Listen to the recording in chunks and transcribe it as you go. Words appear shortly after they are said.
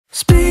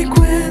Speak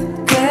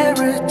with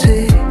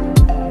clarity.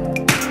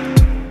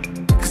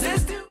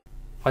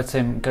 Hi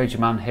Tim,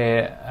 Gojiman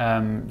here.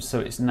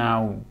 So it's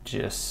now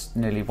just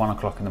nearly 1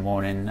 o'clock in the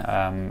morning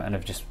and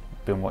I've just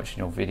been watching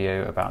your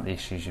video about the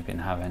issues you've been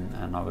having,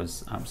 and I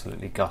was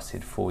absolutely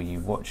gutted for you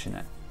watching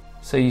it.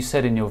 So you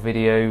said in your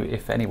video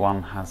if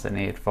anyone has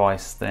any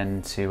advice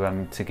then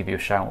to give you a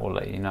shout or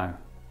let you know.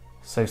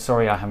 So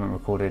sorry I haven't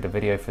recorded a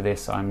video for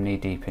this. I'm knee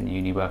deep in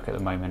uni work at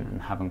the moment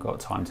and haven't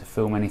got time to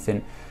film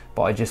anything,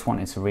 but I just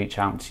wanted to reach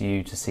out to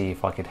you to see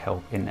if I could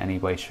help in any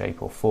way,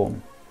 shape or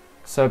form.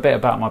 So a bit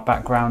about my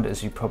background,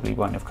 as you probably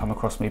won't have come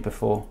across me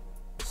before.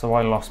 So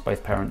I lost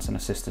both parents and a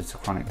sister to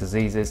chronic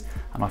diseases,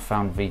 and I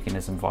found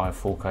veganism via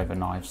fork over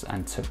knives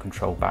and took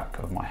control back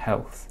of my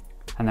health.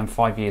 And then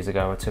 5 years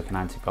ago I took an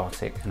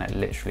antibiotic and it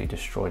literally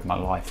destroyed my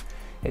life.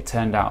 It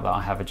turned out that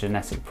I have a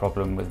genetic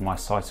problem with my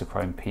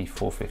cytochrome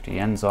P450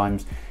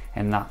 enzymes,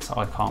 in that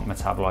I can't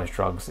metabolize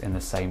drugs in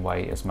the same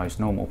way as most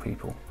normal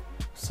people.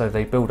 So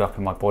they build up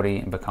in my body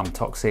and become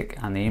toxic,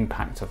 and the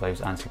impact of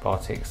those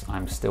antibiotics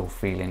I'm still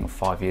feeling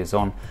 5 years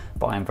on,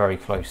 but I'm very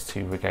close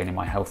to regaining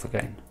my health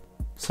again.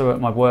 So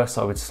at my worst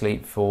I would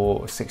sleep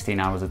for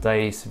 16 hours a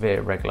day, severe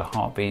irregular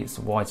heartbeats,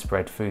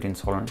 widespread food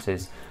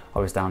intolerances. I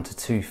was down to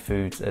 2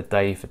 foods a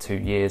day for 2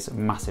 years,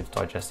 massive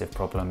digestive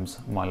problems.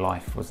 My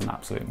life was an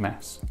absolute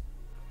mess.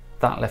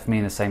 That left me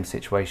in the same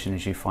situation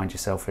as you find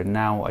yourself in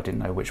now. I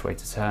didn't know which way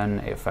to turn.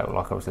 It felt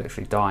like I was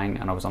literally dying,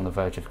 and I was on the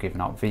verge of giving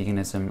up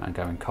veganism and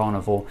going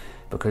carnivore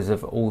because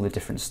of all the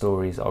different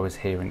stories I was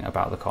hearing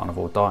about the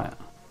carnivore diet.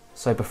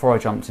 So before I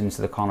jumped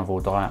into the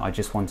carnivore diet, I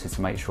just wanted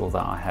to make sure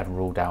that I had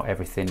ruled out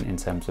everything in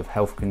terms of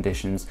health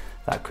conditions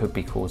that could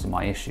be causing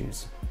my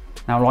issues.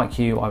 Now, like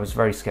you, I was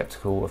very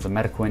skeptical of the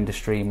medical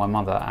industry. My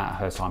mother at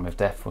her time of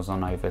death was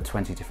on over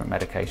 20 different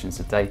medications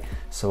a day,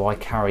 so I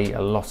carry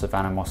a lot of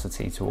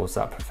animosity towards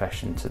that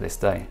profession to this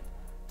day.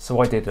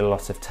 So I did a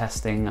lot of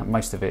testing,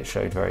 most of it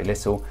showed very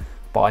little,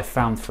 but I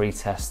found 3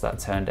 tests that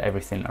turned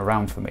everything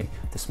around for me.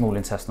 The small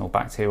intestinal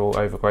bacterial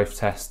overgrowth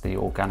test, the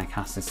organic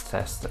acids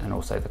test, and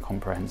also the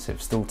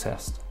comprehensive stool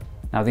test.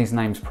 Now these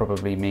names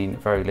probably mean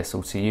very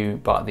little to you,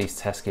 but these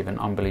tests give an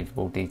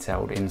unbelievable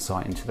detailed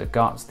insight into the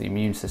guts, the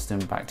immune system,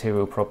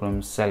 bacterial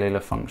problems,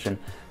 cellular function,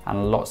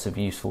 and lots of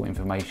useful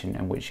information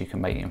in which you can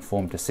make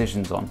informed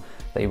decisions on.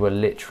 They were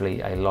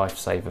literally a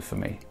lifesaver for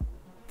me.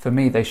 For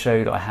me, they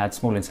showed I had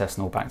small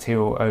intestinal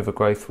bacterial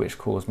overgrowth, which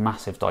caused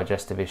massive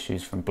digestive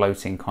issues from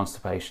bloating,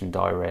 constipation,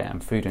 diarrhea,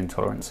 and food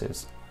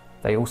intolerances.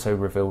 They also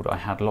revealed I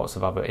had lots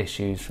of other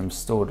issues, from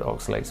stored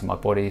oxalates in my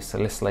body,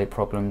 salicylate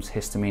problems,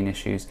 histamine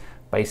issues.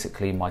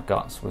 Basically, my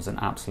guts was an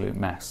absolute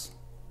mess.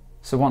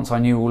 So once I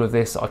knew all of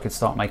this, I could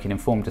start making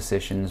informed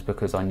decisions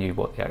because I knew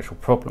what the actual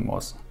problem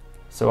was.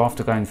 So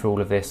after going through all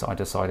of this, I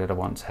decided I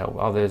want to help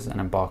others and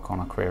embark on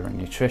a career in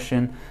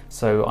nutrition.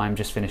 So I'm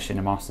just finishing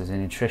a master's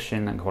in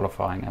nutrition and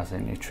qualifying as a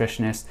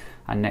nutritionist.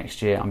 And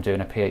next year I'm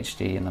doing a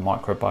PhD in the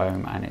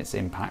microbiome and its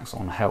impacts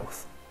on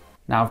health.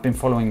 Now, I've been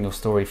following your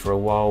story for a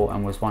while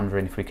and was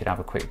wondering if we could have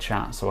a quick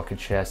chat so I could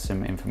share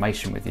some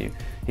information with you.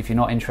 If you're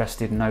not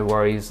interested, no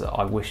worries.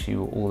 I wish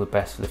you all the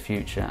best for the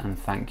future and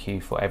thank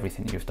you for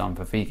everything you've done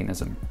for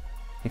veganism.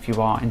 If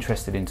you are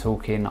interested in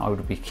talking, I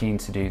would be keen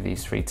to do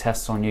these 3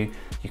 tests on you.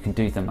 You can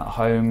do them at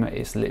home.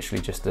 It's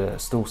literally just a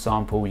stool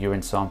sample,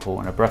 urine sample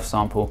and a breath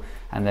sample,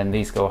 and then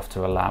these go off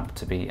to a lab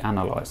to be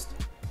analysed.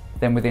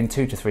 Then within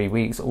 2 to 3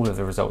 weeks, all of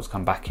the results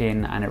come back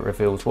in and it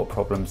reveals what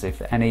problems,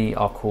 if any,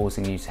 are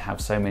causing you to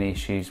have so many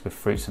issues with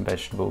fruits and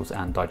vegetables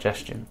and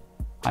digestion.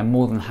 I'm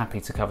more than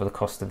happy to cover the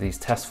cost of these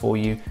tests for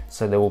you,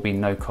 so there will be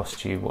no cost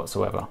to you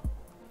whatsoever.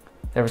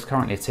 There is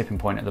currently a tipping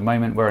point at the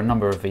moment where a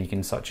number of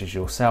vegans such as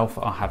yourself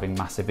are having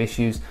massive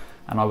issues,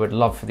 and I would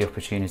love for the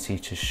opportunity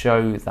to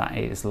show that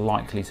it is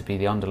likely to be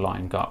the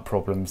underlying gut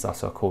problems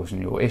that are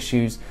causing your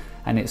issues,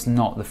 and it's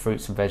not the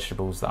fruits and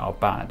vegetables that are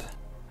bad.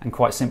 And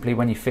quite simply,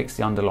 when you fix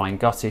the underlying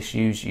gut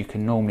issues, you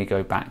can normally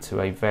go back to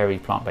a very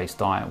plant-based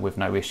diet with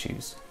no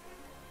issues.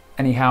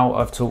 Anyhow,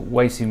 I've talked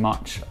way too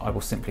much. I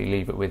will simply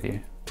leave it with you.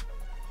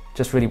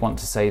 Just really want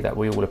to say that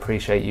we all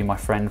appreciate you, my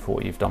friend, for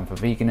what you've done for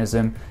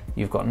veganism.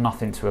 You've got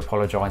nothing to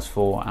apologise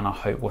for, and I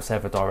hope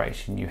whatever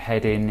direction you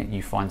head in,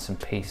 you find some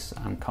peace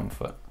and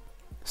comfort.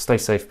 Stay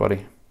safe,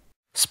 buddy.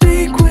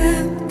 Speak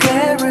with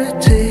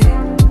clarity.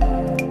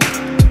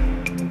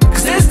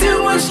 'Cause there's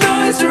too much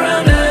noise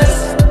around